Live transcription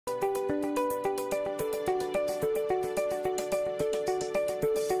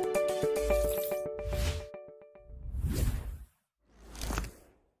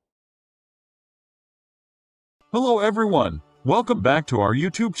Hello everyone, welcome back to our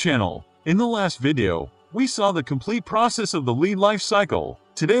YouTube channel. In the last video, we saw the complete process of the lead life cycle.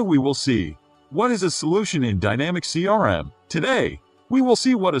 Today we will see what is a solution in Dynamics CRM. Today, we will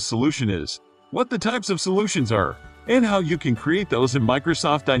see what a solution is, what the types of solutions are, and how you can create those in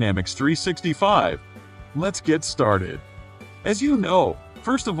Microsoft Dynamics 365. Let's get started. As you know,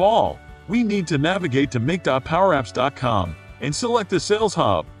 first of all, we need to navigate to make.powerapps.com and select the Sales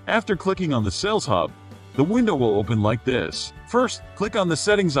Hub. After clicking on the Sales Hub, the window will open like this. First, click on the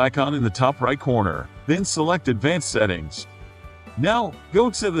settings icon in the top right corner, then select Advanced Settings. Now, go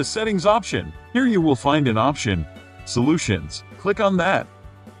to the Settings option. Here you will find an option, Solutions. Click on that.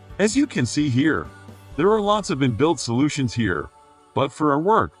 As you can see here, there are lots of inbuilt solutions here. But for our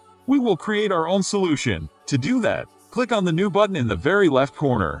work, we will create our own solution. To do that, click on the New button in the very left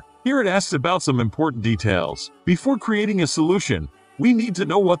corner. Here it asks about some important details. Before creating a solution, we need to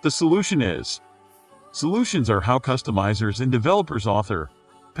know what the solution is. Solutions are how customizers and developers author,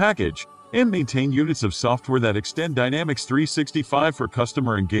 package, and maintain units of software that extend Dynamics 365 for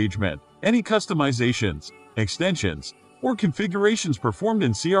customer engagement. Any customizations, extensions, or configurations performed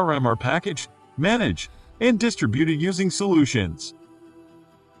in CRM are packaged, managed, and distributed using solutions.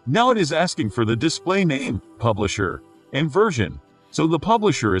 Now it is asking for the display name, publisher, and version. So the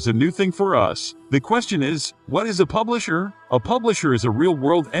publisher is a new thing for us. The question is, what is a publisher? A publisher is a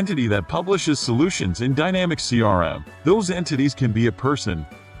real-world entity that publishes solutions in Dynamics CRM. Those entities can be a person,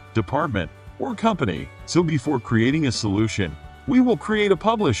 department, or company. So before creating a solution, we will create a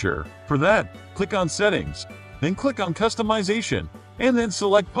publisher. For that, click on Settings, then click on Customization, and then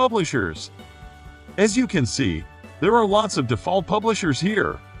select Publishers. As you can see, there are lots of default publishers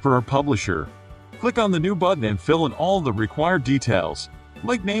here. For our publisher, click on the New button and fill in all the required details,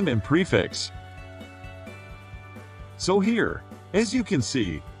 like name and prefix. So here, as you can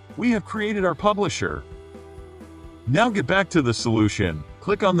see, we have created our publisher. Now get back to the solution,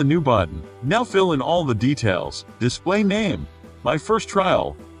 click on the New button. Now fill in all the details. Display name, my first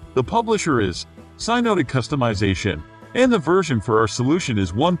trial. The publisher is Synodic Customization, and the version for our solution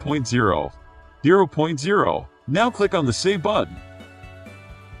is 1.0. 0.0. Now click on the Save button.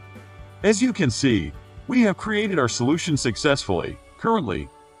 As you can see, we have created our solution successfully. Currently,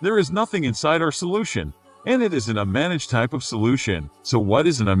 there is nothing inside our solution, and it is an unmanaged type of solution. So what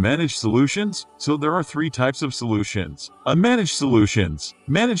is an unmanaged solutions? So there are three types of solutions: unmanaged solutions,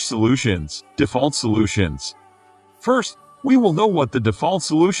 managed solutions, default solutions. First, we will know what the default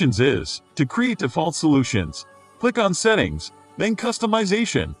solutions is. To create default solutions, click on Settings, then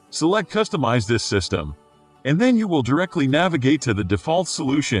Customization. Select Customize this system, and then you will directly navigate to the default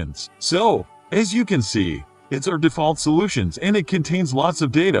solutions. So, as you can see, it's our default solutions and it contains lots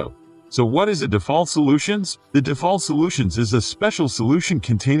of data. So what is a default solutions? The default solutions is a special solution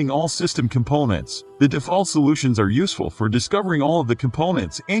containing all system components. The default solutions are useful for discovering all of the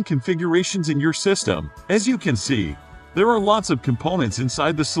components and configurations in your system. As you can see, there are lots of components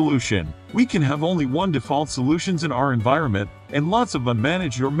inside the solution. We can have only one default solutions in our environment and lots of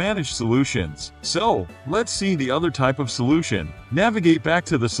unmanaged or managed solutions. So, let's see the other type of solution. Navigate back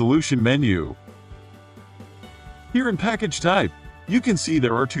to the solution menu. Here in package type, you can see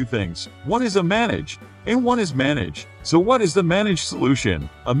there are two things. One is a managed and one is managed. So what is the managed solution?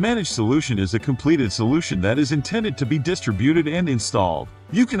 A managed solution is a completed solution that is intended to be distributed and installed.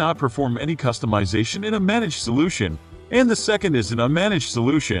 You cannot perform any customization in a managed solution. And the second is an unmanaged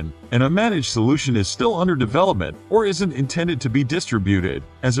solution. An unmanaged solution is still under development or isn't intended to be distributed.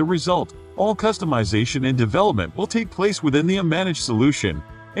 As a result, all customization and development will take place within the unmanaged solution,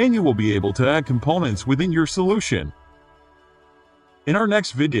 and you will be able to add components within your solution. In our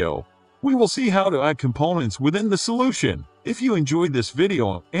next video, we will see how to add components within the solution. If you enjoyed this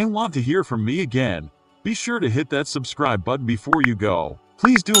video and want to hear from me again, be sure to hit that subscribe button before you go.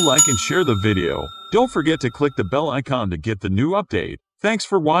 Please do like and share the video. Don't forget to click the bell icon to get the new update. Thanks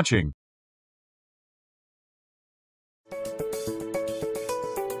for watching.